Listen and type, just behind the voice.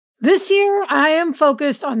This year, I am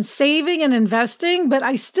focused on saving and investing, but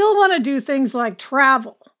I still want to do things like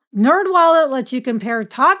travel. NerdWallet lets you compare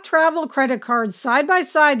top travel credit cards side by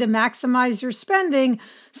side to maximize your spending,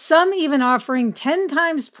 some even offering 10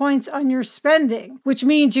 times points on your spending, which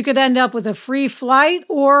means you could end up with a free flight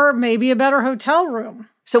or maybe a better hotel room.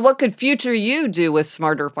 So what could future you do with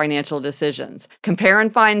smarter financial decisions? Compare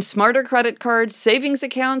and find smarter credit cards, savings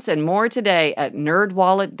accounts, and more today at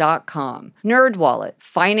nerdwallet.com. NerdWallet,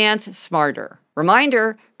 finance smarter.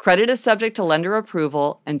 Reminder, credit is subject to lender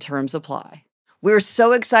approval and terms apply. We're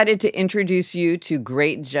so excited to introduce you to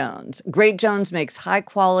Great Jones. Great Jones makes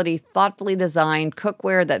high-quality, thoughtfully designed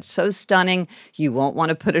cookware that's so stunning you won't want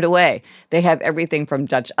to put it away. They have everything from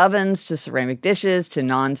Dutch ovens to ceramic dishes to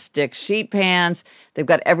non-stick sheet pans. They've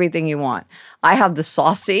got everything you want. I have the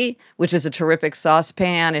Saucy, which is a terrific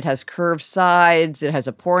saucepan. It has curved sides, it has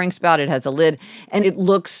a pouring spout, it has a lid, and it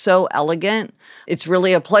looks so elegant. It's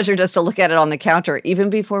really a pleasure just to look at it on the counter, even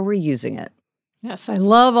before we're using it. Yes, I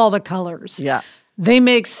love all the colors. Yeah. They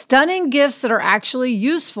make stunning gifts that are actually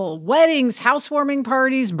useful. Weddings, housewarming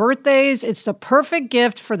parties, birthdays. It's the perfect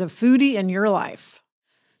gift for the foodie in your life.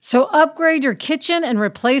 So upgrade your kitchen and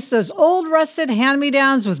replace those old rusted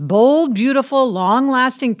hand-me-downs with bold, beautiful,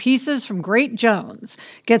 long-lasting pieces from Great Jones.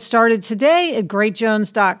 Get started today at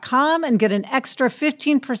greatjones.com and get an extra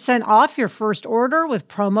 15% off your first order with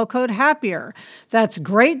promo code HAPPIER. That's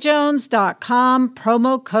greatjones.com,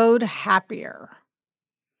 promo code HAPPIER.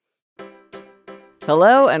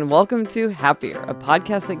 Hello and welcome to Happier, a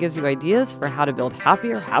podcast that gives you ideas for how to build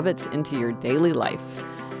happier habits into your daily life.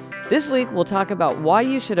 This week, we'll talk about why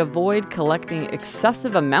you should avoid collecting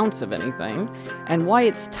excessive amounts of anything and why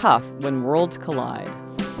it's tough when worlds collide.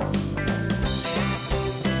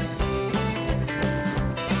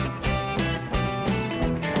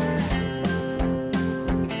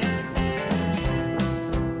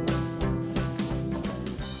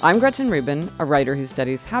 I'm Gretchen Rubin, a writer who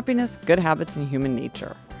studies happiness, good habits, and human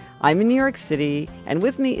nature. I'm in New York City, and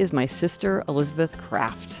with me is my sister, Elizabeth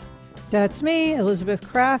Craft. That's me, Elizabeth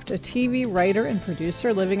Craft, a TV writer and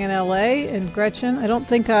producer living in LA. And Gretchen, I don't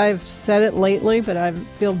think I've said it lately, but I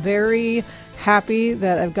feel very happy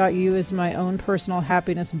that I've got you as my own personal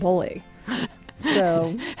happiness bully.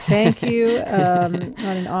 So thank you on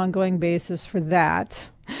an ongoing basis for that.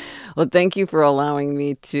 Well, thank you for allowing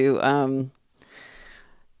me to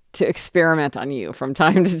experiment on you from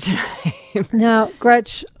time to time. Now,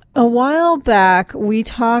 Gretch, a while back, we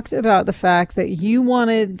talked about the fact that you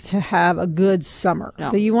wanted to have a good summer,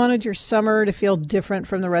 that you wanted your summer to feel different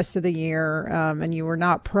from the rest of the year, and you were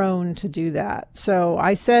not prone to do that. So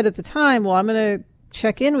I said at the time, well, I'm going to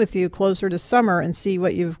check in with you closer to summer and see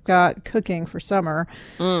what you've got cooking for summer.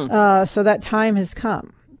 So that time has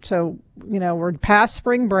come. So, we're past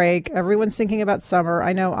spring break. Everyone's thinking about summer.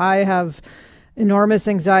 I know I have enormous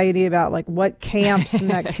anxiety about what camps and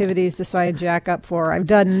activities to sign Jack up for. I've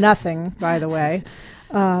done nothing, by the way,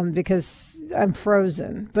 because I'm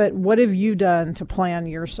frozen. But what have you done to plan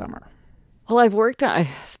your summer? Well, I've worked on,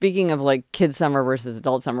 speaking of kid summer versus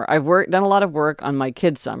adult summer, I've done a lot of work on my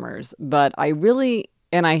kids' summers, but I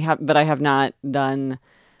have not done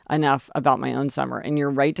enough about my own summer. And you're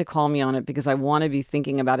right to call me on it because I want to be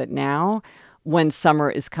thinking about it now when summer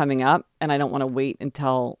is coming up, and I don't want to wait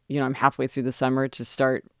until, I'm halfway through the summer to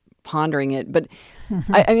start pondering it. But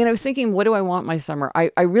I was thinking, what do I want my summer?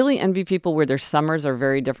 I really envy people where their summers are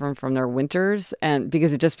very different from their winters, and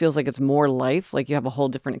because it just feels like it's more life, like you have a whole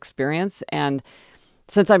different experience. And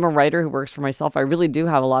since I'm a writer who works for myself, I really do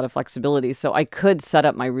have a lot of flexibility. So I could set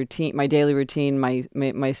up my routine, my daily routine,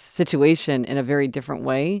 my situation in a very different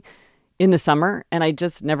way in the summer, and I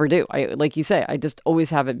just never do. Like you say, I just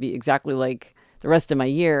always have it be exactly like the rest of my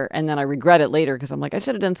year, and then I regret it later because I'm like, I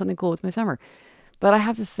should have done something cool with my summer. But I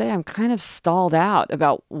have to say, I'm kind of stalled out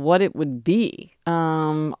about what it would be.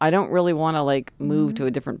 I don't really want to move to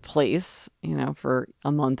a different place, for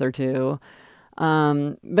a month or two.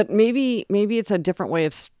 But maybe it's a different way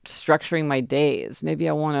of structuring my days. Maybe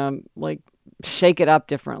I want to shake it up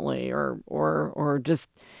differently, or just.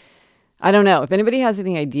 I don't know. If anybody has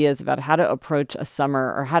any ideas about how to approach a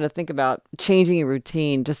summer or how to think about changing your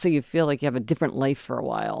routine just so you feel like you have a different life for a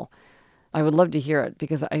while, I would love to hear it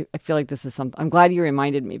because I feel like this is something. I'm glad you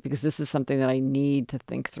reminded me because this is something that I need to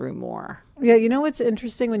think through more. Yeah, what's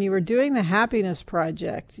interesting, when you were doing the Happiness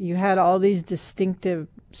Project, you had all these distinctive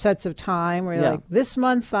sets of time where you're like, this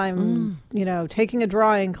month I'm, taking a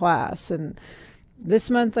drawing class, and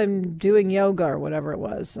this month I'm doing yoga or whatever it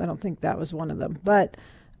was. I don't think that was one of them. But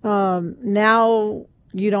now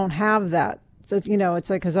you don't have that. So it's,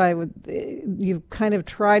 it's like, you've kind of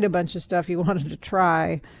tried a bunch of stuff you wanted to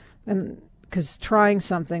try and because trying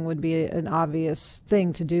something would be an obvious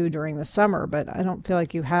thing to do during the summer, but I don't feel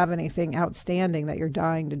like you have anything outstanding that you're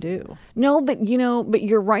dying to do. No, but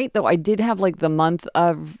you're right though. I did have like the month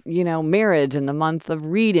of, marriage and the month of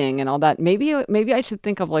reading and all that. Maybe I should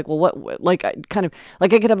think of like, well, what, like I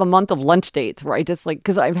could have a month of lunch dates where I just like,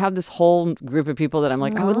 because I have this whole group of people that I'm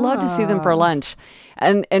like, I would love to see them for lunch.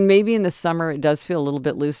 And maybe in the summer it does feel a little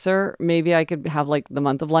bit looser. Maybe I could have like the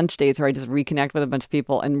month of lunch dates where I just reconnect with a bunch of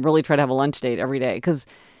people and really try to have a lunch date every day. Because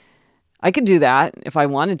I could do that if I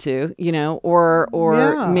wanted to,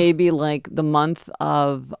 or maybe like the month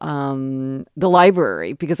of the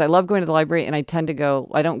library, because I love going to the library and I tend to go,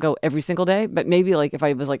 I don't go every single day, but maybe like if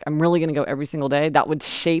I was like, I'm really going to go every single day, that would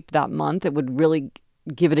shape that month. It would really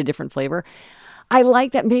give it a different flavor. I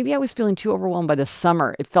like that. Maybe I was feeling too overwhelmed by the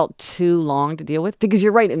summer. It felt too long to deal with, because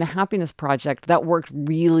you're right. In the Happiness Project, that worked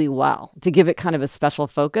really well to give it kind of a special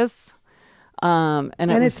focus. And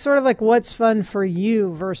it's sort of like what's fun for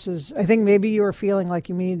you versus, I think maybe you were feeling like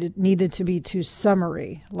you needed to be too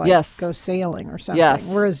summery, like go sailing or something. Yes.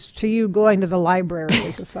 Whereas to you, going to the library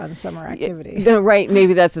is a fun summer activity. Right.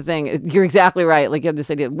 Maybe that's the thing. You're exactly right. Like you have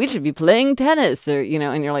this idea, we should be playing tennis or,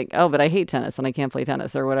 and you're like, oh, but I hate tennis and I can't play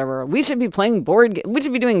tennis or whatever. We should be playing we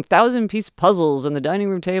should be doing 1,000-piece puzzles on the dining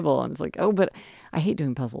room table. And it's like, oh, but I hate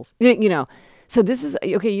doing puzzles, So this is,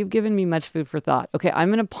 okay, you've given me much food for thought. Okay, I'm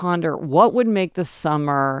going to ponder what would make the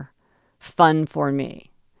summer fun for me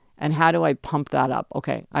and how do I pump that up?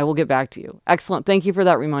 Okay, I will get back to you. Excellent. Thank you for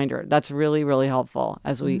that reminder. That's really, really helpful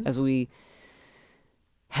as we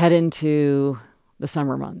head into the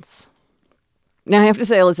summer months. Now, I have to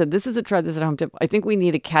say, Alyssa, this is a try this at home tip. I think we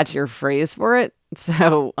need a catchier phrase for it.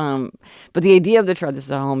 So, but the idea of the try this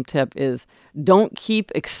at home tip is don't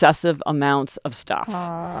keep excessive amounts of stuff,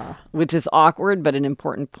 which is awkward, but an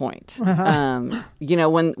important point. When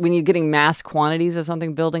you're getting mass quantities of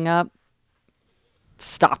something building up,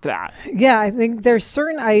 stop that. Yeah, I think there's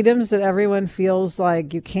certain items that everyone feels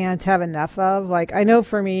like you can't have enough of. Like, I know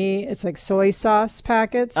for me, it's like soy sauce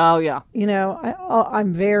packets. Oh, yeah.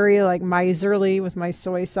 I'm very like miserly with my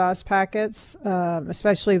soy sauce packets,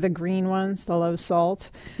 especially the green ones, the low salt.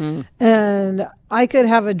 And I could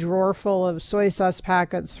have a drawer full of soy sauce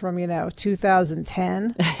packets from,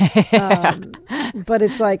 2010. But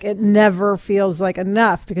it's like, it never feels like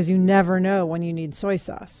enough because you never know when you need soy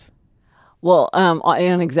sauce. Well,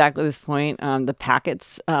 on exactly this point, the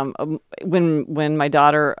packets, when my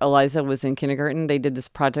daughter Eliza was in kindergarten, they did this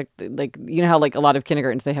project, like, how like a lot of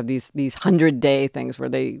kindergartens, they have these 100-day things where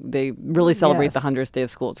they really celebrate the 100th day of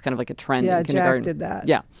school. It's kind of like a trend in kindergarten. Jack did that.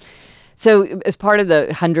 Yeah. So as part of the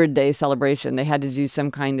 100-day celebration, they had to do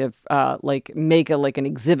some kind of make an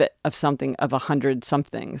exhibit of something of 100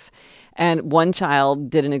 somethings. And one child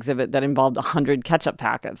did an exhibit that involved 100 ketchup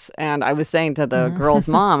packets. And I was saying to the girl's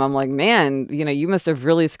mom, I'm like, man, you must have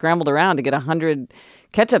really scrambled around to get 100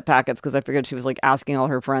 ketchup packets, because I figured she was like asking all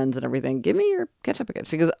her friends and everything, give me your ketchup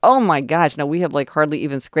packets. She goes, oh my gosh, no, we have like hardly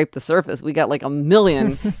even scraped the surface. We got like 1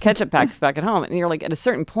 million ketchup packets back at home. And you're like, at a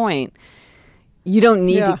certain point, you don't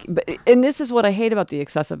need to, and this is what I hate about the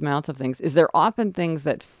excessive amounts of things, is they're often things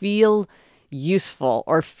that feel useful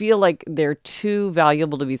or feel like they're too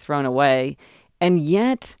valuable to be thrown away. And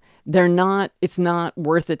yet they're not, it's not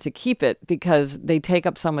worth it to keep it because they take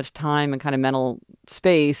up so much time and kind of mental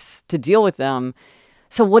space to deal with them.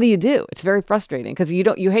 So what do? It's very frustrating because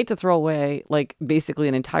you hate to throw away like basically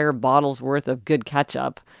an entire bottle's worth of good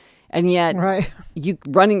ketchup. And yet you're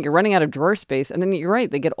running out of drawer space. And then you're right,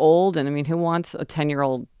 they get old. And I mean, who wants a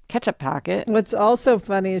 10-year-old ketchup packet? What's also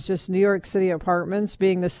funny is just New York City apartments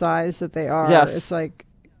being the size that they are. Yes. It's like,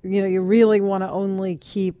 you really want to only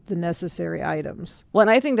keep the necessary items. Well, and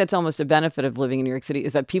I think that's almost a benefit of living in New York City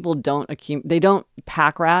is that people don't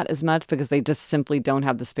pack rat as much because they just simply don't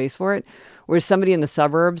have the space for it. Whereas somebody in the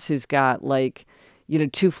suburbs who's got like,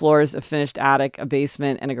 2 floors, a finished attic, a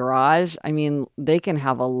basement, and a garage. I mean, they can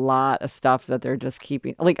have a lot of stuff that they're just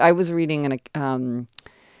keeping. Like I was reading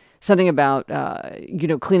something about,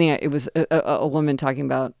 cleaning. It was a woman talking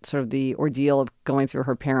about sort of the ordeal of going through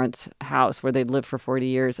her parents' house where they'd lived for 40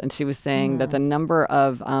 years. And she was saying that the number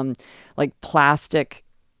of like plastic,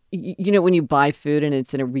 when you buy food and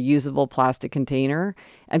it's in a reusable plastic container,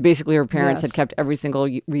 and basically her parents had kept every single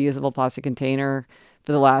reusable plastic container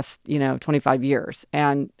for the last, 25 years.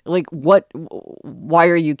 And like, why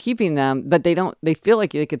are you keeping them? But they feel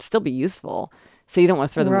like they could still be useful. So you don't want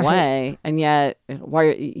to throw them away. And yet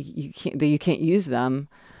you can't use them.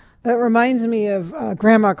 That reminds me of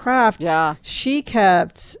Grandma Kraft. Yeah. She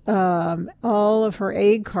kept all of her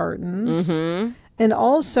egg cartons and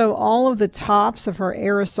also all of the tops of her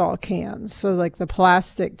aerosol cans. So like the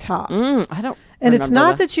plastic tops. And it's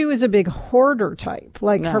not that she was a big hoarder type.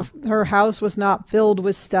 Like her house was not filled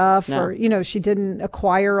with stuff or, she didn't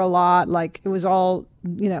acquire a lot. Like it was all,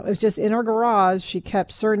 it was just in her garage. She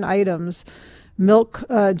kept certain items, milk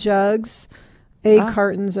jugs, egg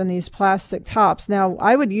cartons, and these plastic tops. Now,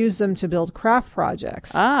 I would use them to build craft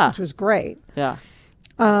projects, which was great. Yeah.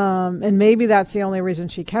 And maybe that's the only reason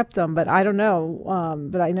she kept them, but I don't know.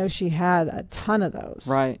 But I know she had a ton of those.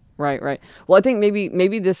 Right. Well, I think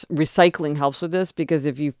maybe this recycling helps with this, because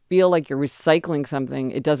if you feel like you're recycling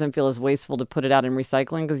something, it doesn't feel as wasteful to put it out in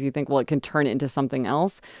recycling, because you think, well, it can turn it into something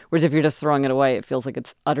else. Whereas if you're just throwing it away, it feels like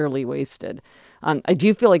it's utterly wasted. I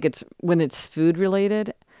do feel like when it's food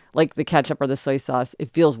related, like the ketchup or the soy sauce,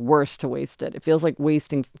 it feels worse to waste it. It feels like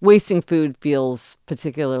wasting food feels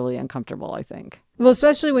particularly uncomfortable, I think. Well,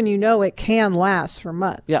 especially when it can last for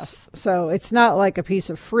months. Yes. So it's not like a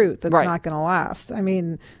piece of fruit that's not going to last. I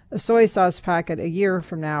mean, a soy sauce packet, a year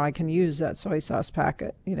from now, I can use that soy sauce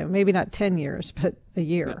packet. Maybe not 10 years, but a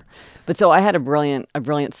year. Yeah. But so I had a brilliant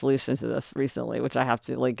solution to this recently, which I have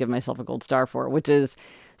to give myself a gold star for, which is,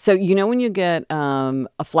 so when you get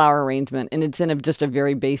a flower arrangement and it's in just a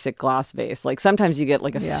very basic glass vase, like sometimes you get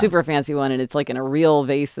like a super fancy one and it's like in a real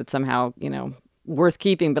vase that's somehow, worth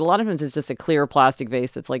keeping. But a lot of times it's just a clear plastic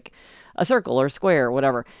vase that's like a circle or a square or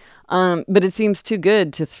whatever. But it seems too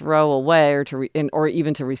good to throw away or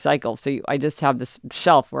even to recycle. So I just have this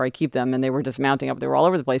shelf where I keep them, and they were just mounting up. They were all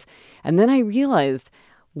over the place. And then I realized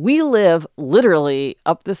we live literally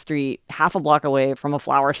up the street, half a block away from a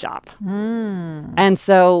flower shop. And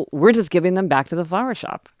so we're just giving them back to the flower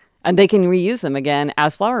shop. And they can reuse them again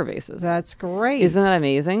as flower vases. That's great. Isn't that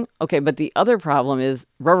amazing? Okay, but the other problem is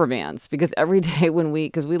rubber bands. Because every day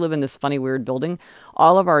because we live in this funny, weird building,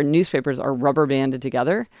 all of our newspapers are rubber banded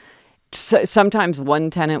together. So sometimes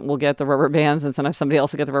one tenant will get the rubber bands and sometimes somebody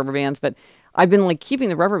else will get the rubber bands. But I've been keeping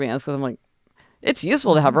the rubber bands because I'm like, it's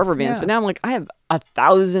useful to have rubber bands. But now I'm like, I have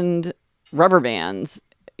 1,000 rubber bands.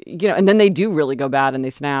 And then they do really go bad and they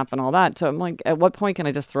snap and all that. So I'm like, at what point can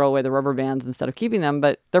I just throw away the rubber bands instead of keeping them?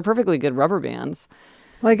 But they're perfectly good rubber bands.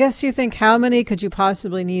 Well, I guess you think, how many could you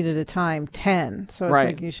possibly need at a time? 10. So it's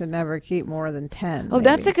like you should never keep more than 10. Oh, maybe.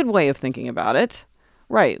 That's a good way of thinking about it.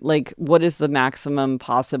 Right. Like, what is the maximum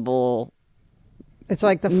possible? It's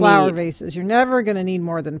like the flower vases. You're never going to need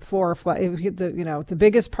more than 4 the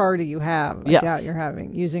biggest party you have. I doubt you're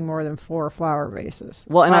using more than 4 flower vases.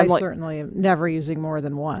 Well, and I certainly am never using more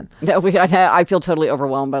than 1. I feel totally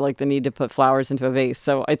overwhelmed by the need to put flowers into a vase.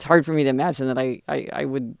 So it's hard for me to imagine that I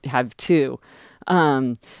would have 2.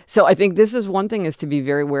 So I think this is one thing, is to be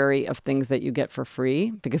very wary of things that you get for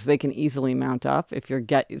free, because they can easily mount up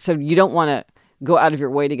so you don't want to go out of your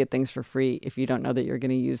way to get things for free if you don't know that you're going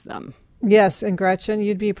to use them. Yes, and Gretchen,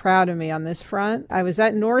 you'd be proud of me on this front. I was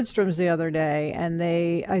at Nordstrom's the other day, and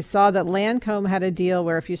I saw that Lancome had a deal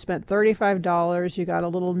where if you spent $35, you got a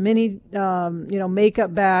little mini,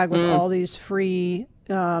 makeup bag with all these free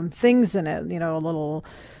things in it. A little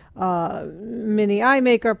mini eye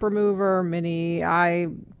makeup remover, mini eye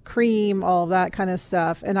cream, all that kind of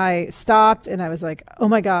stuff. And I stopped, and I was like, oh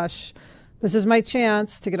my gosh, this is my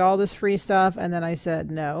chance to get all this free stuff. And then I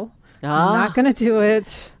said, no, I'm not going to do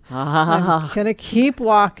it. I'm going to keep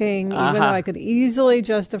walking, even though I could easily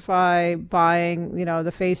justify buying,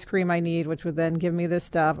 the face cream I need, which would then give me this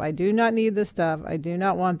stuff. I do not need this stuff. I do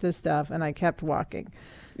not want this stuff. And I kept walking.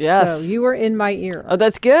 Yes. So you were in my ear. Oh,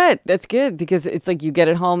 that's good. That's good, because it's like you get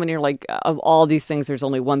it home and you're like, of all these things, there's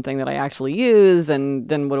only one thing that I actually use. And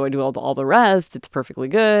then what do I do all the rest? It's perfectly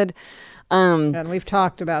good. And we've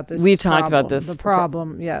talked about this. The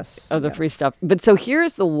problem, yes. Of the free stuff. But so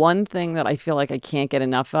here's the one thing that I feel like I can't get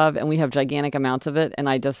enough of, and we have gigantic amounts of it, and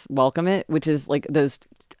I just welcome it, which is those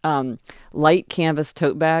light canvas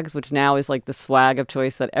tote bags, which now is the swag of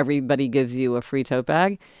choice, that everybody gives you a free tote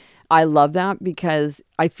bag. I love that, because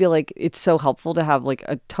I feel like it's so helpful to have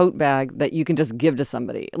a tote bag that you can just give to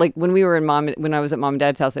somebody. Like when I was at Mom and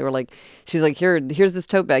Dad's house, they were she was like, here's this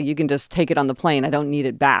tote bag. You can just take it on the plane. I don't need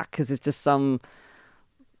it back, because it's just some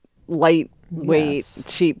lightweight,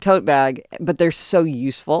 cheap tote bag, but they're so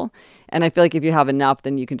useful. And I feel like if you have enough,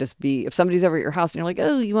 then you can just if somebody's over at your house and you're like,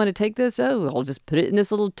 oh, you want to take this? Oh, I'll just put it in this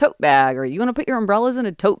little tote bag. Or you want to put your umbrellas in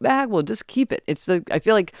a tote bag? Well, just keep it. I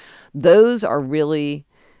feel like those are really...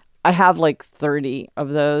 I have 30 of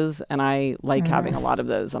those, and I like having a lot of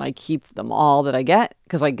those, and I keep them all that I get,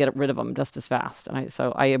 because I get rid of them just as fast. And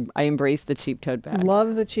I embrace the cheap tote bag.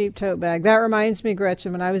 Love the cheap tote bag. That reminds me,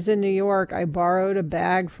 Gretchen, when I was in New York, I borrowed a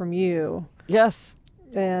bag from you. Yes.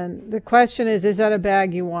 And the question is that a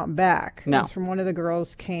bag you want back? No. It's from one of the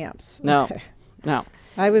girls' camps. No. Okay. No.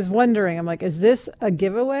 I was wondering, I'm like, is this a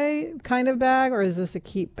giveaway kind of bag or is this a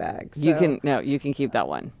keep bag? So, you can keep that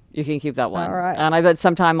one. You can keep that one. All right. And I bet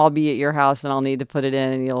sometime I'll be at your house and I'll need to put it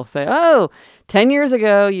in and you'll say, 10 years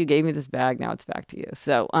ago, you gave me this bag. Now it's back to you.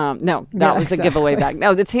 So, no, that was a giveaway bag.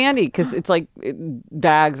 No, it's handy because it's like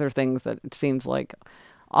bags are things that it seems like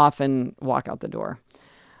often walk out the door.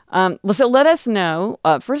 So let us know.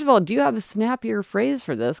 First of all, do you have a snappier phrase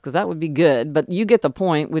for this? Because that would be good. But you get the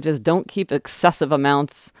point, which is don't keep excessive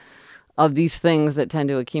amounts of these things that tend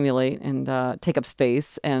to accumulate and take up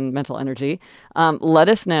space and mental energy. Let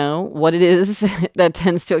us know what it is that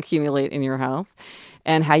tends to accumulate in your house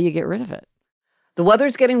and how you get rid of it. The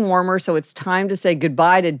weather's getting warmer, so it's time to say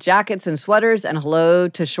goodbye to jackets and sweaters and hello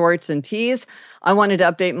to shorts and tees. I wanted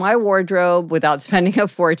to update my wardrobe without spending a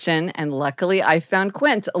fortune, and luckily I found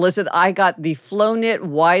Quince. Elizabeth, I got the Flow Knit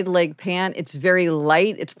wide leg pant. It's very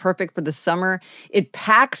light. It's perfect for the summer. It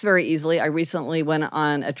packs very easily. I recently went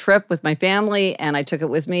on a trip with my family, and I took it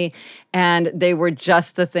with me, and they were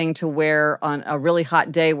just the thing to wear on a really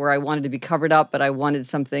hot day where I wanted to be covered up, but I wanted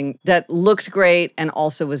something that looked great and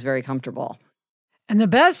also was very comfortable. And the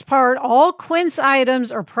best part, all Quince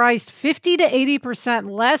items are priced 50 to 80%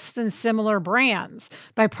 less than similar brands.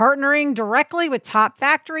 By partnering directly with top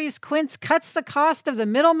factories, Quince cuts the cost of the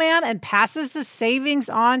middleman and passes the savings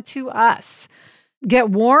on to us.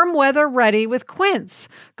 Get warm weather ready with Quince.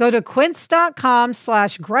 Go to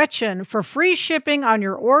quince.com/Gretchen for free shipping on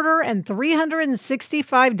your order and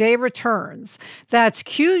 365-day returns. That's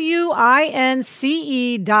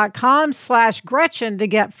QUINCE.com/Gretchen to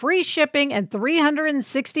get free shipping and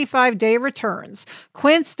 365-day returns.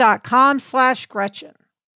 Quince.com/Gretchen.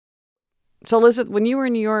 So, Elizabeth, when you were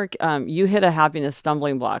in New York, you hit a happiness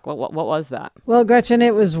stumbling block. What was that? Well, Gretchen,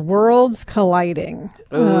 it was worlds colliding.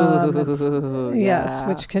 Yes, yeah.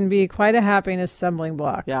 which can be quite a happiness stumbling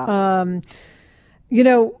block. Yeah.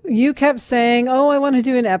 You kept saying, I want to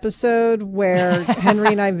do an episode where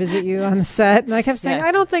Henry and I visit you on the set. And I kept saying,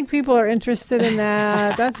 I don't think people are interested in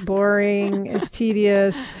that. That's boring. It's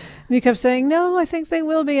tedious. And you kept saying, no, I think they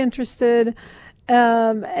will be interested.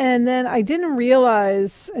 And then I didn't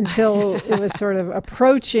realize until it was sort of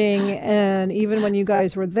approaching, and even when you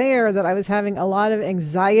guys were there, that I was having a lot of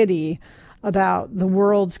anxiety about the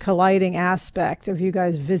worlds colliding aspect of you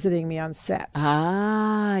guys visiting me on set.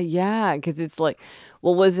 Yeah, because it's like,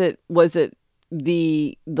 well, was it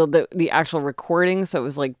the actual recording? So it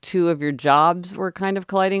was like two of your jobs were kind of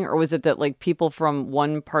colliding, or was it that like people from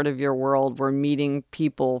one part of your world were meeting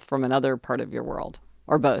people from another part of your world,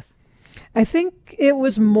 or both? I think it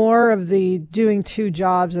was more of the doing two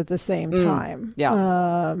jobs at the same time.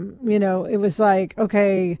 Yeah. It was like,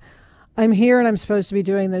 okay, I'm here and I'm supposed to be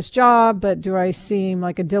doing this job, but do I seem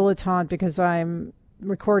like a dilettante because I'm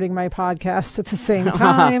recording my podcast at the same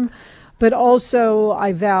time? But also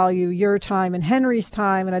I value your time and Henry's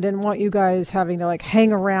time, and I didn't want you guys having to like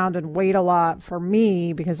hang around and wait a lot for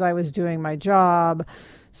me because I was doing my job.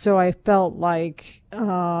 So I felt like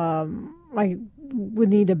I would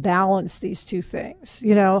need to balance these two things,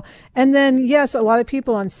 and then, yes, a lot of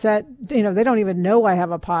people on set, they don't even know I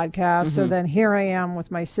have a podcast. So then here I am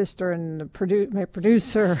with my sister and my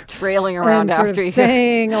producer trailing around and after you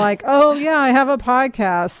saying like, oh yeah, I have a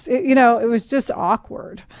podcast. It was just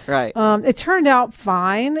awkward. Right. It turned out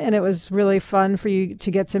fine. And it was really fun for you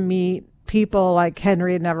to get to meet people like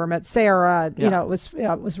Henry had never met Sarah. Yeah. It was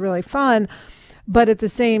really fun. But at the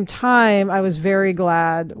same time, I was very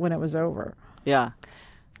glad when it was over. Yeah.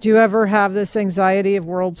 Do you ever have this anxiety of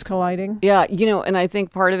worlds colliding? Yeah, and I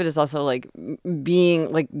think part of it is also like being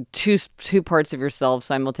like two parts of yourself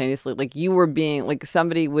simultaneously. Like you were being like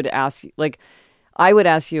somebody would ask you, like I would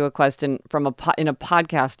ask you a question in a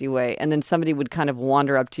podcasty way, and then somebody would kind of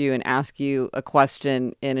wander up to you and ask you a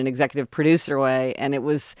question in an executive producer way, and it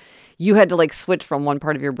was you had to like switch from one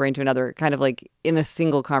part of your brain to another, kind of like in a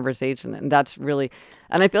single conversation. And that's really,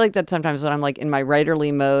 and I feel like that sometimes when I'm like in my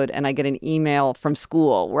writerly mode and I get an email from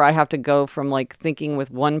school where I have to go from like thinking with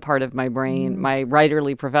one part of my brain, my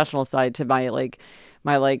writerly professional side, to my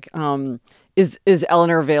is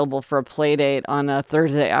Eleanor available for a play date on a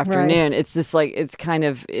Thursday afternoon? Right. It's just like, it's kind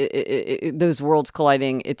of those worlds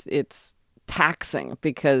colliding. It's taxing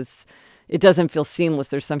because it doesn't feel seamless.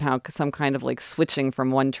 There's somehow some kind of like switching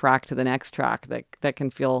from one track to the next track that can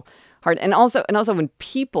feel hard. And also when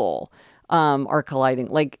people are colliding,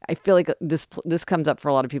 like I feel like this comes up for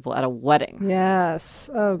a lot of people at a wedding. Yes.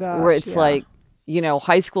 Oh gosh. Where it's like,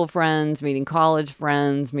 high school friends meeting college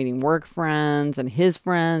friends, meeting work friends, and his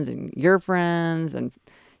friends and your friends, and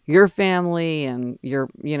your family and your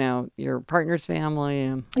partner's family.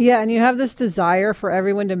 And yeah, and you have this desire for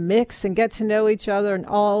everyone to mix and get to know each other and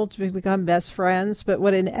all to become best friends. But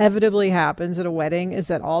what inevitably happens at a wedding is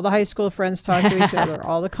that all the high school friends talk to each other,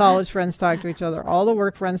 all the college friends talk to each other, all the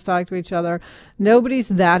work friends talk to each other. Nobody's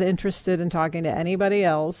that interested in talking to anybody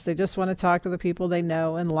else. They just want to talk to the people they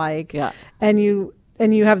know and like. Yeah. And you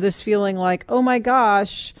have this feeling like, oh my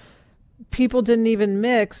gosh, people didn't even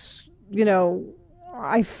mix,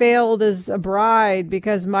 I failed as a bride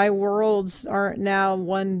because my worlds aren't now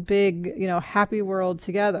one big, happy world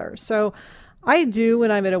together. So I do, when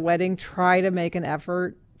I'm at a wedding, try to make an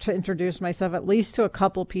effort to introduce myself at least to a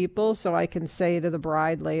couple people so I can say to the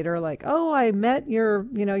bride later, like, oh, I met your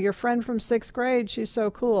friend from 6th grade. She's so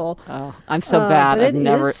cool. Oh, I'm so bad. But it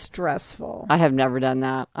is stressful. I have never done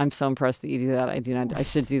that. I'm so impressed that you do that. I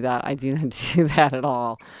should do that. I do not do that at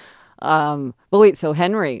all. But wait, so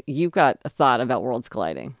Henry, you've got a thought about worlds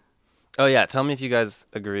colliding. Oh yeah, tell me if you guys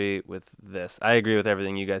agree with this. I agree with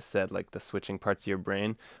everything you guys said, like the switching parts of your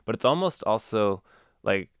brain, but it's almost also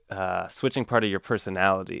like switching part of your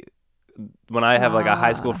personality. When I have like a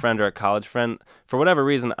high school friend or a college friend, for whatever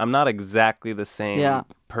reason, I'm not exactly the same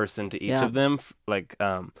person to each of them. Like,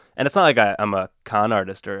 and it's not like I'm a con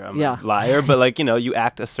artist or I'm a liar, but like, you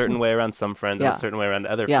act a certain way around some friends and a certain way around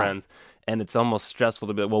other friends. And it's almost stressful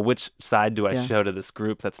to be like, well, which side do I show to this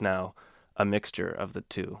group that's now a mixture of the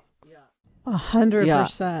two?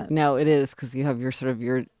 100%. No, it is, because you have your sort of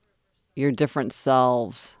your different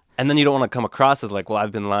selves. And then you don't want to come across as like, well,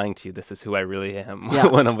 I've been lying to you. This is who I really am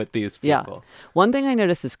when I'm with these people. Yeah. One thing I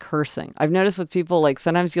notice is cursing. I've noticed with people, like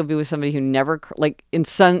sometimes you'll be with somebody who never, like in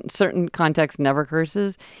certain contexts, never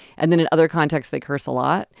curses. And then in other contexts, they curse a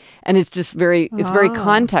lot. And it's just very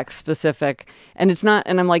context specific. And it's not,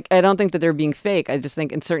 and I'm like, I don't think that they're being fake. I just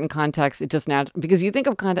think in certain contexts, it just because you think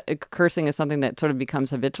of cursing as something that sort of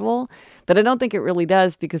becomes habitual, but I don't think it really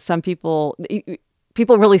does, because some people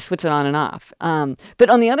really switch it on and off. But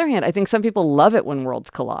on the other hand, I think some people love it when worlds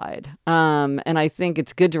collide. And I think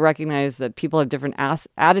it's good to recognize that people have different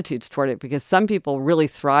attitudes toward it, because some people really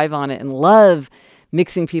thrive on it and love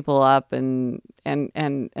mixing people up and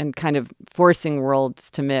kind of forcing worlds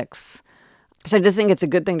to mix. So I just think it's a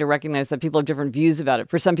good thing to recognize that people have different views about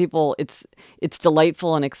it. For some people, it's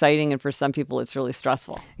delightful and exciting, and for some people, it's really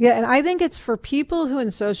stressful. Yeah, and I think it's for people who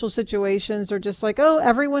in social situations are just like, oh,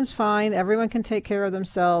 everyone's fine. Everyone can take care of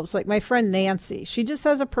themselves. Like my friend Nancy, she just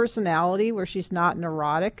has a personality where she's not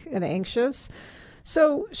neurotic and anxious.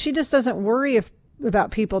 So she just doesn't worry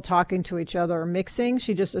about people talking to each other or mixing.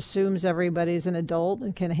 She just assumes everybody's an adult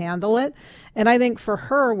and can handle it. And I think for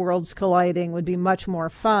her, worlds colliding would be much more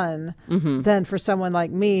fun than for someone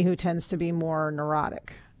like me who tends to be more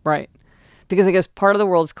neurotic. Right. Because I guess part of the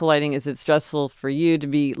worlds colliding is it's stressful for you to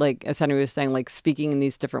be, like, as Henry was saying, like speaking in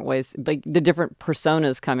these different ways, like the different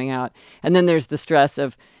personas coming out. And then there's the stress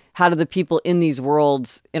of how do the people in these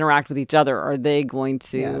worlds interact with each other? Are they going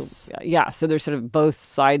to? Yes. Yeah. So there's sort of both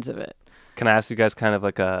sides of it. Can I ask you guys kind of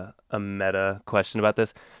like a meta question about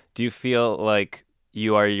this? Do you feel like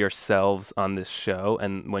you are yourselves on this show,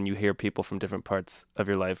 and when you hear people from different parts of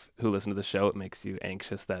your life who listen to the show, it makes you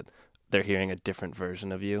anxious that they're hearing a different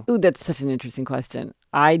version of you? Ooh, that's such an interesting question.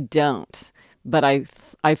 I don't, but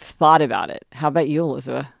I've thought about it. How about you,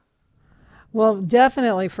 Elizabeth? Well,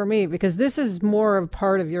 definitely for me, because this is more of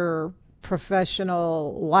part of your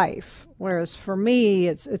professional life, whereas for me,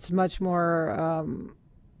 it's much more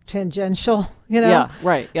tangential, Yeah,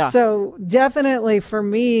 right, yeah. So definitely for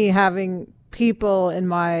me, having people in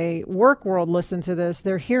my work world listen to this,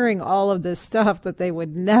 they're hearing all of this stuff that they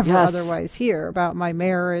would never otherwise hear about my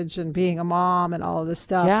marriage and being a mom and all of this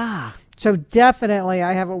stuff. Yeah. So definitely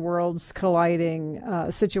I have a worlds colliding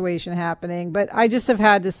situation happening, but I just have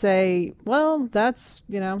had to say, well, that's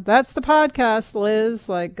the podcast, Liz,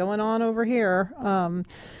 like going on over here.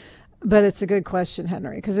 But it's a good question,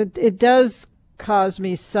 Henry, because it does cause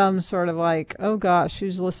me some sort of like, oh gosh,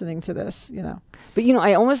 who's listening to this, But,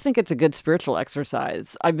 I almost think it's a good spiritual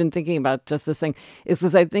exercise. I've been thinking about just this thing. It's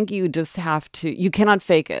because I think you just have to, you cannot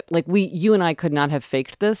fake it. Like you and I could not have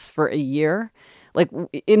faked this for a year. Like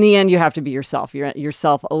in the end, you have to be yourself.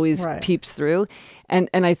 Yourself always peeps through. And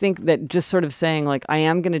I think that just sort of saying like, I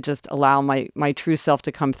am going to just allow my true self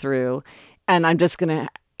to come through. And I'm just going to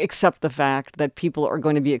accept the fact that people are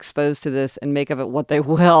going to be exposed to this and make of it what they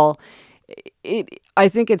will. I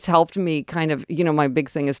think it's helped me kind of, my big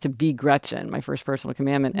thing is to be Gretchen, my first personal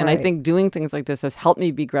commandment. And I think doing things like this has helped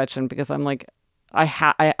me be Gretchen, because I'm like, I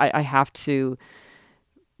have to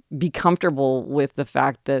be comfortable with the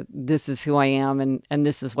fact that this is who I am, and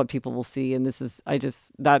this is what people will see. And this is,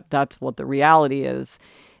 that's what the reality is.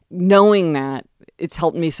 knowing that, it's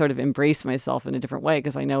helped me sort of embrace myself in a different way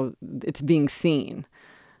because I know it's being seen.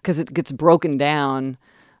 Because it gets broken down,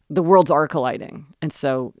 the worlds are colliding. And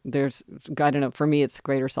so there's, I don't know, for me, it's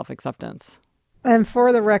greater self-acceptance. And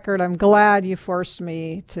for the record, I'm glad you forced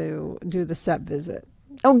me to do the set visit.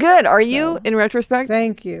 Oh, good. Are you, in retrospect?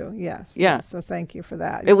 Thank you. Yes. Yeah. Yes. So thank you for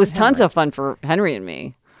that. It was tons of fun for Henry and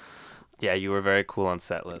me. Yeah, you were very cool on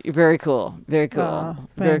set list. Very cool. Very cool. Oh,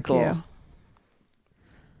 very thank cool. you.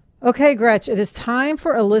 Okay, Gretch, it is time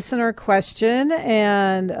for a listener question.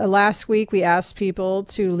 And last week we asked people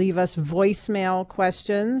to leave us voicemail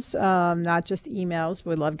questions, not just emails.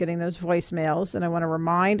 We love getting those voicemails. And I want to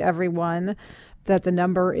remind everyone that the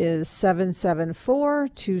number is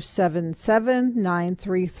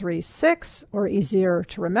 774-277-9336, or easier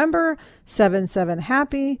to remember,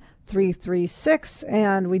 77-HAPPY-336.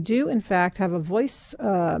 And we do, in fact, have a voice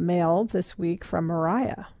mail this week from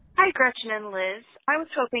Mariah. Hi, Gretchen and Liz. I was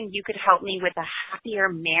hoping you could help me with a happier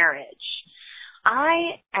marriage.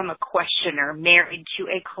 I am a questioner married to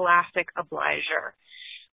a classic obliger.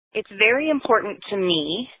 It's very important to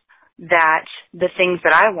me that the things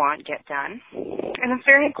that I want get done, and it's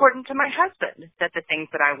very important to my husband that the things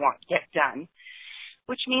that I want get done,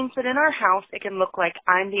 which means that in our house it can look like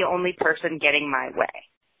I'm the only person getting my way.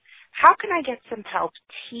 How can I get some help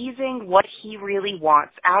teasing what he really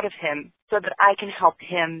wants out of him so that I can help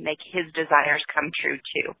him make his desires come true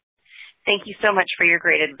too? Thank you so much for your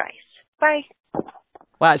great advice. Bye.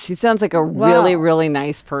 Wow, she sounds like a really, really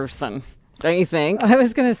nice person. Don't you think? I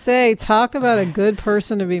was going to say, talk about a good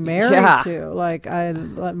person to be married to. Like,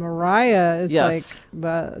 Mariah is like,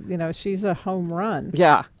 she's a home run.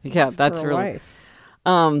 Yeah, that's for a really. wife.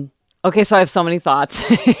 Okay, so I have so many thoughts.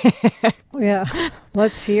 Yeah,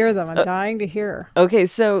 let's hear them. I'm dying to hear. Okay,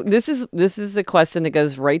 so this is a question that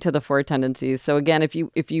goes right to the 4 tendencies. So again, if you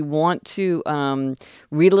want to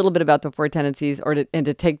read a little bit about the 4 tendencies, and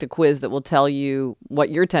to take the quiz that will tell you what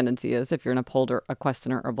your tendency is, if you're an upholder, a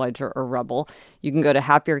questioner, obliger, or rebel, you can go to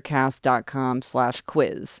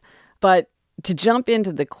happiercast.com/quiz. But to jump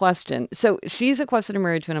into the question, so she's a questioner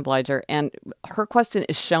married to an obliger, and her question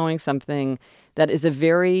is showing something that is a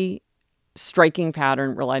very striking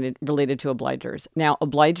pattern related to obligers. Now,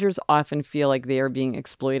 obligers often feel like they are being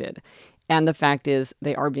exploited. And the fact is,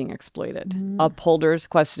 they are being exploited. Upholders,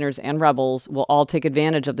 questioners, and rebels will all take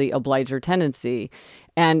advantage of the obliger tendency.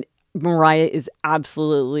 And Mariah is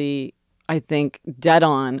absolutely, I think, dead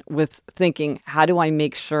on with thinking, how do I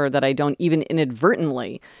make sure that I don't even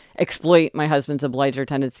inadvertently exploit my husband's obliger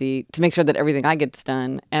tendency to make sure that everything I gets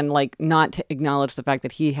done, and like not to acknowledge the fact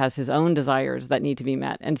that he has his own desires that need to be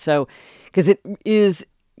met. And so, because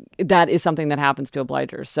that is something that happens to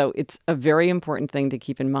obligers. So it's a very important thing to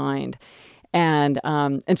keep in mind. And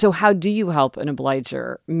so how do you help an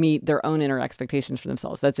obliger meet their own inner expectations for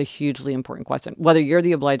themselves? That's a hugely important question, whether you're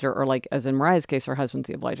the obliger or, like, as in Mariah's case, her husband's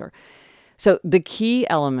the obliger. So the key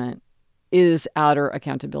element is outer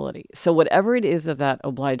accountability. So whatever it is that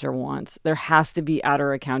obliger wants, there has to be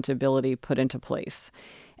outer accountability put into place.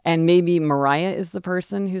 And maybe Mariah is the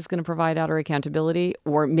person who's going to provide outer accountability,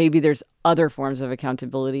 or maybe there's other forms of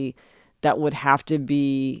accountability that would have to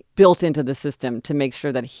be built into the system to make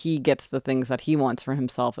sure that he gets the things that he wants for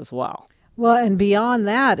himself as well. Well, and beyond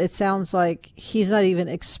that, it sounds like he's not even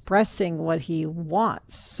expressing what he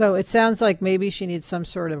wants. So it sounds like maybe she needs some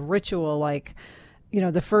sort of ritual, like,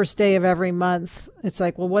 the first day of every month, it's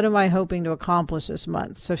like, well, what am I hoping to accomplish this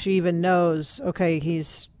month? So she even knows, okay,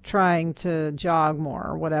 he's trying to jog more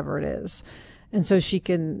or whatever it is. And so she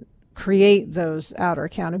can create those outer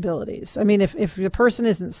accountabilities. I mean, if the person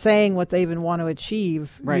isn't saying what they even want to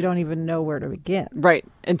achieve, right, you don't even know where to begin. Right.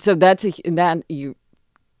 And so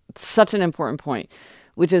such an important point,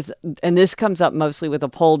 which is, and this comes up mostly with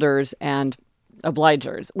upholders and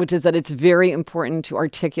obligers, which is that it's very important to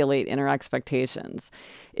articulate inner expectations.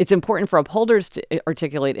 It's important for upholders to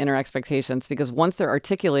articulate inner expectations because once they're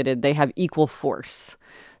articulated, they have equal force.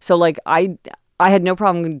 So like I had no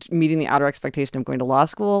problem meeting the outer expectation of going to law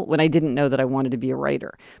school when I didn't know that I wanted to be a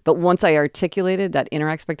writer. But once I articulated that inner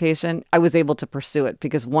expectation, I was able to pursue it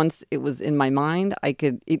because once it was in my mind,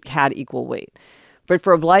 it had equal weight. But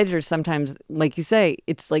for obligers, sometimes, like you say,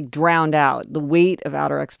 it's like drowned out. The weight of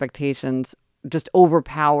outer expectations just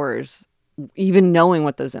overpowers even knowing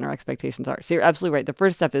what those inner expectations are. So you're absolutely right. The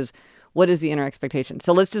first step is, what is the inner expectation?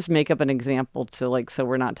 So let's just make up an example so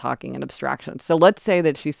we're not talking in abstraction. So let's say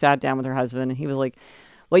that she sat down with her husband and he was like,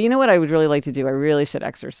 well, you know what I would really like to do? I really should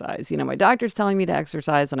exercise. My doctor's telling me to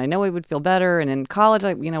exercise and I know I would feel better. And in college,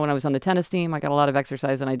 when I was on the tennis team, I got a lot of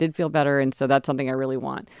exercise and I did feel better. And so that's something I really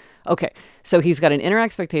want. Okay. So he's got an inner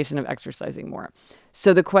expectation of exercising more.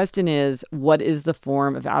 So the question is, what is the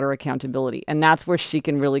form of outer accountability? And that's where she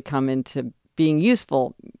can really come into being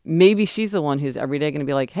useful. Maybe she's the one who's every day going to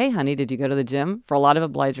be like, hey, honey, did you go to the gym? For a lot of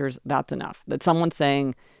obligers, that's enough. That someone's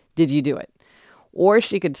saying, did you do it? Or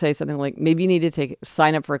she could say something like, maybe you need to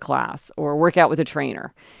sign up for a class or work out with a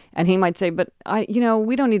trainer. And he might say, but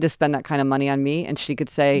we don't need to spend that kind of money on me. And she could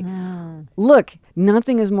say, look,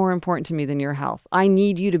 nothing is more important to me than your health. I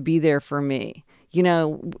need you to be there for me.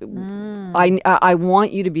 I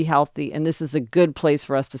want you to be healthy, and this is a good place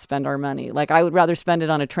for us to spend our money. Like, I would rather spend it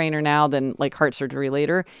on a trainer now than like heart surgery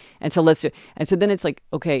later. And so let's do it. And so then it's like,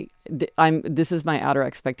 okay, this is my outer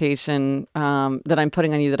expectation that I'm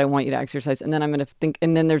putting on you, that I want you to exercise. And then I'm going to think,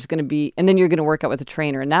 and then you're going to work out with a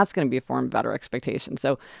trainer, and that's going to be a form of outer expectation.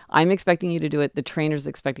 So I'm expecting you to do it. The trainer's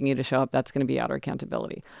expecting you to show up. That's going to be outer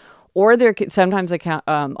accountability. Or sometimes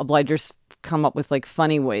obligers come up with like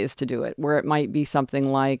funny ways to do it, where it might be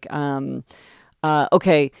something like,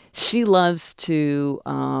 okay, she loves to,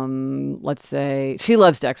 let's say she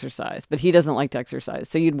loves to exercise, but he doesn't like to exercise.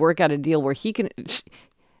 So you'd work out a deal where she can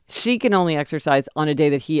only exercise on a day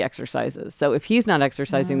that he exercises. So if he's not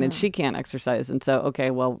exercising, then she can't exercise. And so,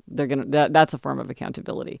 okay, well, that's a form of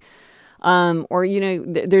accountability. Or,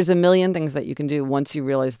 there's a million things that you can do once you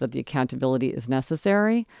realize that the accountability is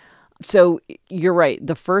necessary. So you're right.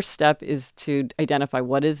 The first step is to identify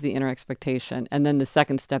what is the inner expectation. And then the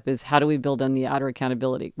second step is, how do we build in the outer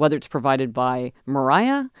accountability, whether it's provided by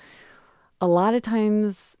Mariah. A lot of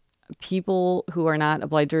times people who are not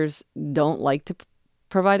obligers don't like to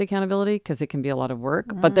provide accountability because it can be a lot of work,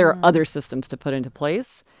 but there are other systems to put into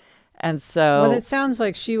place. And so... Well, it sounds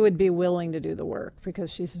like she would be willing to do the work because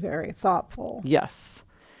she's very thoughtful. Yes.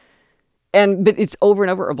 But it's over and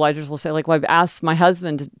over. Obligers will say, like, well, I've asked my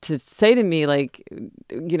husband to say to me, like,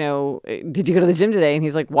 did you go to the gym today? And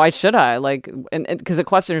he's like, why should I? Like, and because the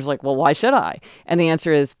questioner's like, well, why should I? And the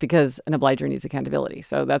answer is because an obliger needs accountability.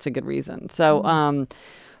 So that's a good reason. So,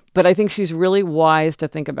 but I think she's really wise to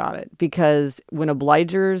think about it, because when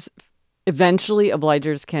eventually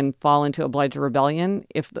obligers can fall into obliger rebellion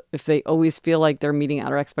if they always feel like they're meeting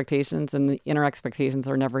outer expectations and the inner expectations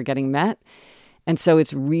are never getting met. And so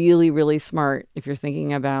it's really, really smart, if you're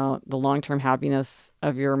thinking about the long-term happiness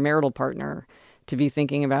of your marital partner, to be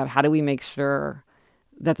thinking about, how do we make sure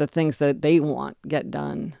that the things that they want get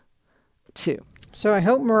done too. So I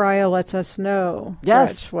hope Mariah lets us know,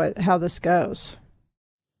 yes, Gretch, how this goes.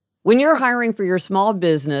 When you're hiring for your small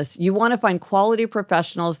business, you want to find quality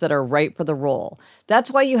professionals that are right for the role.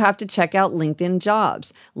 That's why you have to check out LinkedIn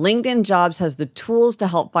Jobs. LinkedIn Jobs has the tools to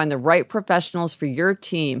help find the right professionals for your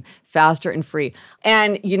team faster and free.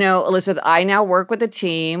 And, Elizabeth, I now work with a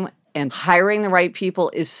team, and hiring the right people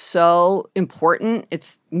is so important.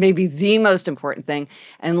 It's maybe the most important thing.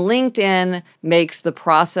 And LinkedIn makes the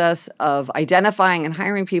process of identifying and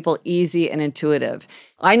hiring people easy and intuitive.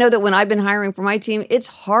 I know that when I've been hiring for my team, it's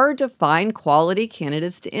hard to find quality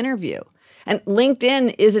candidates to interview. And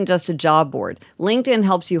LinkedIn isn't just a job board. LinkedIn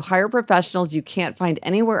helps you hire professionals you can't find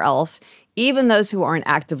anywhere else, even those who aren't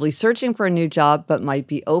actively searching for a new job but might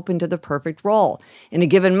be open to the perfect role. In a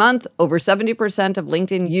given month, over 70% of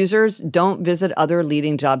LinkedIn users don't visit other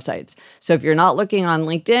leading job sites. So if you're not looking on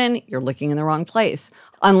LinkedIn, you're looking in the wrong place.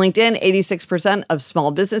 On LinkedIn, 86% of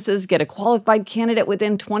small businesses get a qualified candidate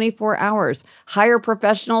within 24 hours. Hire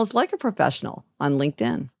professionals like a professional on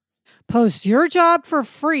LinkedIn. Post your job for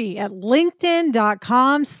free at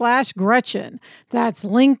linkedin.com/Gretchen. That's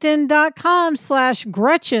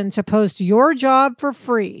linkedin.com/Gretchen to post your job for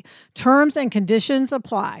free. Terms and conditions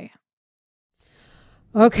apply.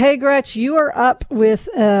 Okay, Gretch, you are up with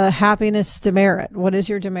happiness demerit. What is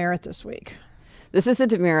your demerit this week? This is a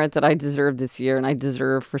demerit that I deserve this year, and I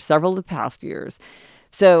deserve for several of the past years.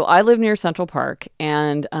 So I live near Central Park,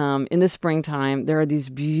 and in the springtime, there are these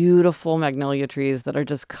beautiful magnolia trees that are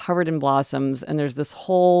just covered in blossoms, and there's this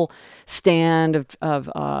whole stand of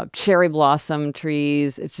cherry blossom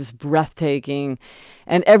trees. It's just breathtaking.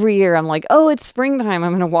 And every year I'm like, oh, it's springtime.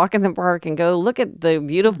 I'm going to walk in the park and go look at the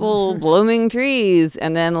beautiful blooming trees.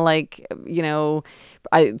 And then 4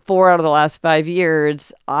 out of the last 5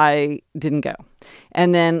 years, I didn't go.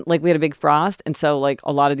 And then we had a big frost. And so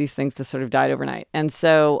a lot of these things just sort of died overnight. And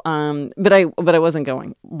so, but I wasn't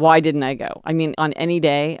going. Why didn't I go? I mean, on any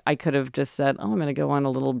day I could have just said, oh, I'm going to go on a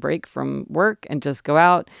little break from work and just go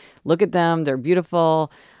out, look at them. They're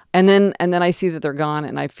beautiful. And then I see that they're gone,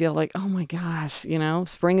 and I feel like, oh my gosh,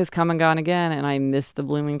 spring has come and gone again, and I miss the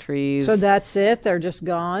blooming trees. So that's it? They're just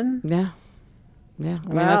gone? Yeah.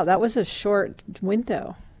 Wow, that was a short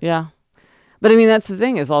window. Yeah. But I mean, that's the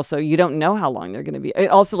thing is also you don't know how long they're going to be.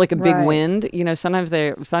 Also, like a big wind, sometimes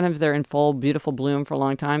they're in full beautiful bloom for a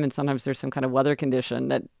long time, and sometimes there's some kind of weather condition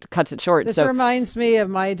that cuts it short. This reminds me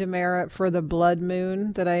of my demerit for the blood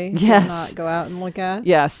moon that I did not go out and look at.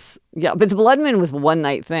 Yes. Yeah, but the blood moon was a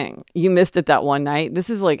one-night thing. You missed it that one night.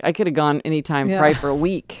 This is like I could have gone anytime, probably for a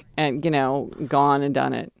week, and gone and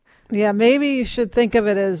done it. Yeah, maybe you should think of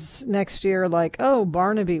it as next year like, oh,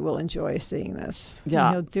 Barnaby will enjoy seeing this. Yeah.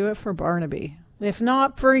 And he'll do it for Barnaby. If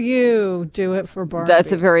not for you, do it for Barnaby.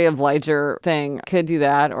 That's a very Obliger thing. I could do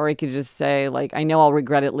that, or I could just say, like, I know I'll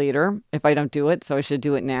regret it later if I don't do it, so I should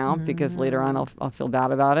do it now because later on I'll feel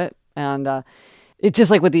bad about it. And it's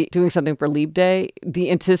just like with doing something for Leap Day,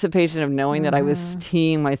 the anticipation of knowing that I was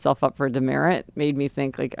teeing myself up for a demerit made me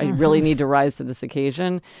think, like, I really need to rise to this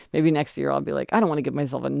occasion. Maybe next year I'll be like, I don't want to give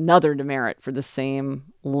myself another demerit for the same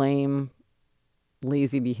lame,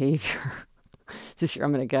 lazy behavior. This year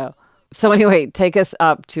I'm going to go. So anyway, take us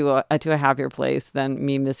up to a happier place than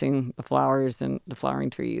me missing the flowers and the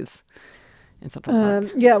flowering trees.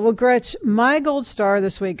 Yeah, well, Gretch, my gold star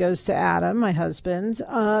this week goes to Adam, my husband.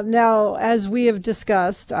 Now, as we have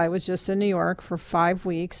discussed, I was just in New York for 5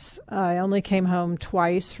 weeks. I only came home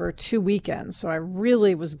twice for 2 weekends, so I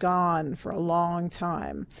really was gone for a long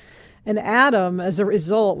time. And Adam, as a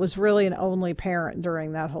result, was really an only parent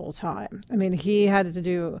during that whole time. I mean, he had to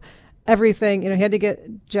do everything. He had to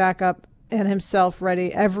get Jack up and himself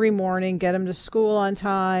ready every morning, get him to school on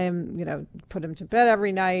time, put him to bed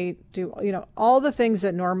every night, do, all the things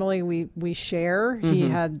that normally we share. He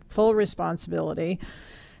had full responsibility.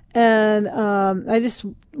 And I just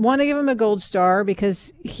want to give him a gold star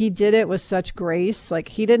because he did it with such grace. Like,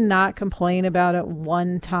 he did not complain about it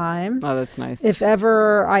one time. Oh, that's nice. If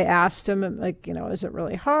ever I asked him, like, is it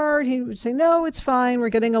really hard? He would say, no, it's fine. We're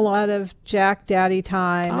getting a lot of Jack Daddy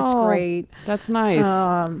time. It's great. That's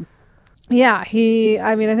nice. Yeah,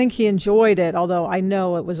 I think he enjoyed it, although I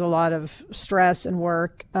know it was a lot of stress and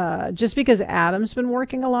work, just because Adam's been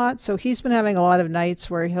working a lot. So he's been having a lot of nights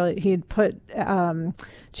where he'd put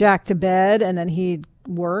Jack to bed and then he'd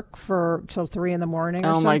work till 3 a.m. or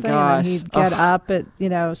something. My gosh. And then he'd get up at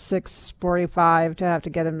 6:45 to have to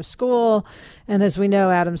get him to school. And as we know,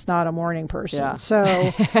 Adam's not a morning person. Yeah. So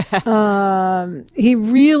he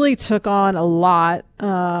really took on a lot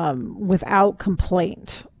without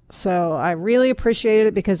complaint. So I really appreciated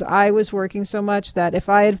it because I was working so much that if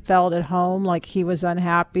I had felt at home like he was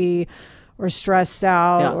unhappy or stressed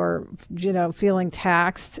out or, feeling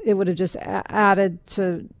taxed, it would have just added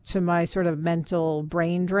to my sort of mental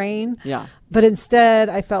brain drain. Yeah. But instead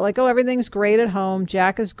I felt like, everything's great at home.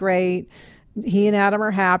 Jack is great. He and Adam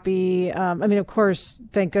are happy. Of course,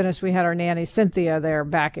 thank goodness we had our nanny Cynthia there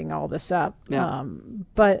backing all this up. Yeah.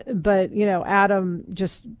 But Adam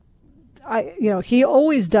just... he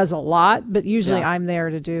always does a lot, but usually I'm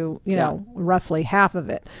there to do, roughly half of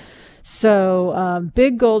it. So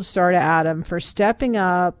big gold star to Adam for stepping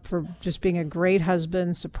up, for just being a great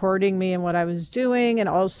husband, supporting me in what I was doing. And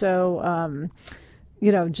also,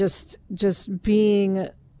 just being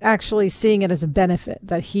actually seeing it as a benefit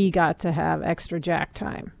that he got to have extra Jack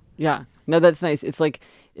time. Yeah, no, that's nice. It's like,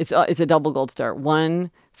 it's a double gold star.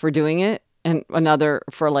 One for doing it, and another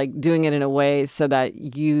for like doing it in a way so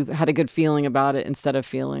that you had a good feeling about it instead of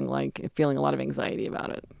feeling a lot of anxiety about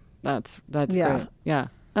it. That's great. Yeah.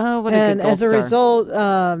 Oh, what a good gold as a star. result,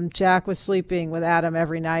 Jack was sleeping with Adam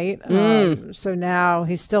every night. So now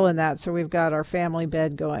he's still in that. So we've got our family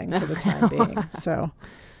bed going for the time being. So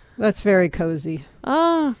that's very cozy.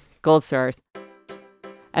 Gold stars.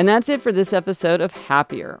 And that's it for this episode of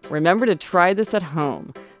Happier. Remember to try this at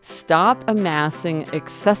home. Stop amassing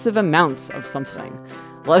excessive amounts of something.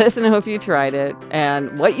 Let us know if you tried it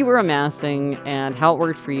and what you were amassing and how it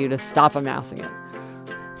worked for you to stop amassing it.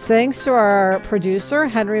 Thanks to our producer,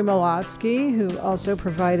 Henry Malofsky, who also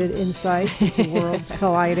provided insights into Worlds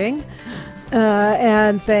Colliding.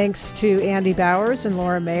 And thanks to Andy Bowers and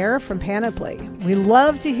Laura Mayer from Panoply. We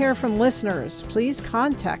love to hear from listeners. Please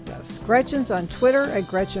contact us. Gretchen's on Twitter at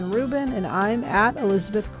Gretchen Rubin, and I'm at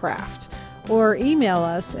Elizabeth Kraft. Or email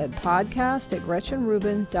us at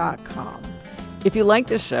podcast@GretchenRubin.com. If you like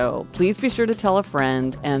this show, please be sure to tell a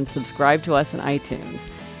friend and subscribe to us on iTunes.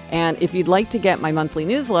 And if you'd like to get my monthly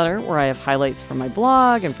newsletter, where I have highlights from my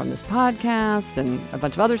blog and from this podcast and a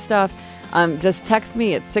bunch of other stuff, just text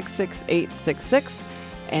me at 66866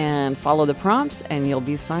 and follow the prompts and you'll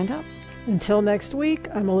be signed up. Until next week,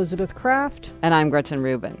 I'm Elizabeth Kraft. And I'm Gretchen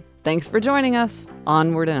Rubin. Thanks for joining us.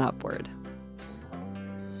 Onward and upward.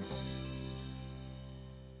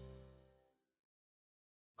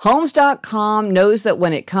 Homes.com knows that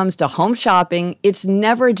when it comes to home shopping, it's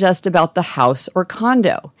never just about the house or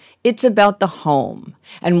condo. It's about the home.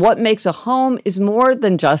 And what makes a home is more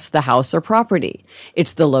than just the house or property.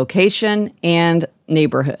 It's the location and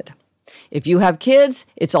neighborhood. If you have kids,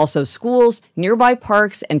 it's also schools, nearby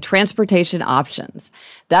parks, and transportation options.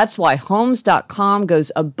 That's why Homes.com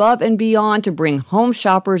goes above and beyond to bring home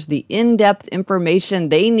shoppers the in-depth information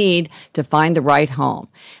they need to find the right home.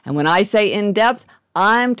 And when I say in-depth,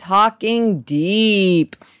 I'm talking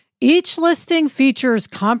deep. Each listing features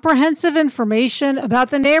comprehensive information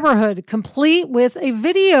about the neighborhood, complete with a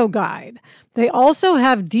video guide. They also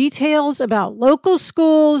have details about local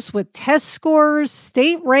schools with test scores,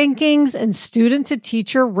 state rankings, and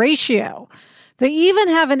student-to-teacher ratio. They even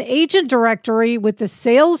have an agent directory with the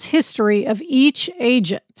sales history of each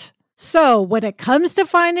agent. So when it comes to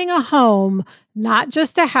finding a home, not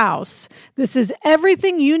just a house, this is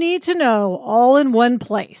everything you need to know all in one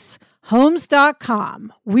place.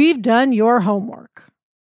 Homes.com. We've done your homework.